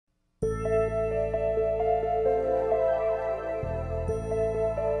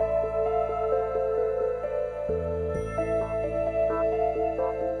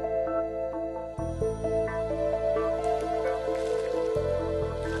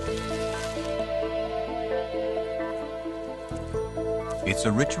It's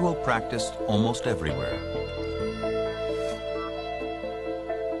a ritual practiced almost everywhere.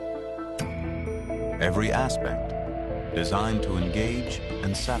 Every aspect designed to engage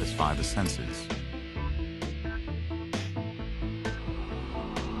and satisfy the senses.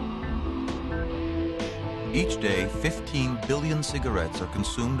 Each day, 15 billion cigarettes are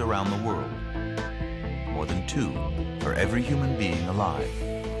consumed around the world, more than 2 for every human being alive.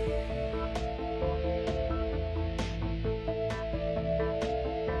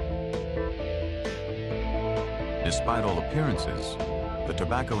 Despite all appearances, the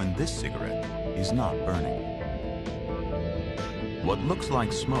tobacco in this cigarette is not burning. What looks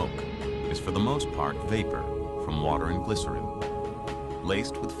like smoke is for the most part vapor from water and glycerin,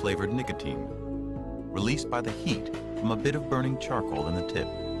 laced with flavored nicotine, released by the heat from a bit of burning charcoal in the tip.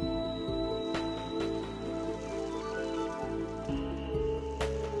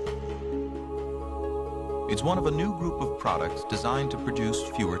 It's one of a new group of products designed to produce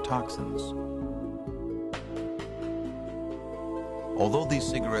fewer toxins. Although these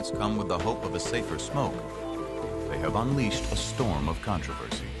cigarettes come with the hope of a safer smoke, they have unleashed a storm of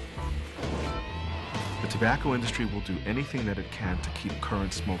controversy. The tobacco industry will do anything that it can to keep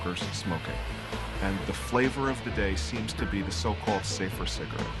current smokers smoking. And the flavor of the day seems to be the so-called safer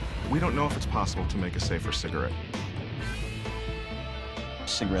cigarette. We don't know if it's possible to make a safer cigarette.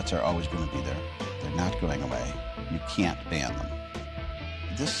 Cigarettes are always going to be there. They're not going away. You can't ban them.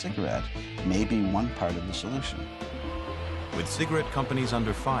 This cigarette may be one part of the solution. With cigarette companies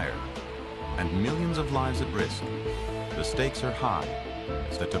under fire and millions of lives at risk, the stakes are high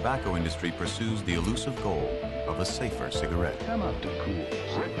as the tobacco industry pursues the elusive goal of a safer cigarette. Come up to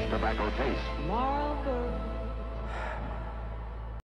cool. Rich tobacco taste. Moral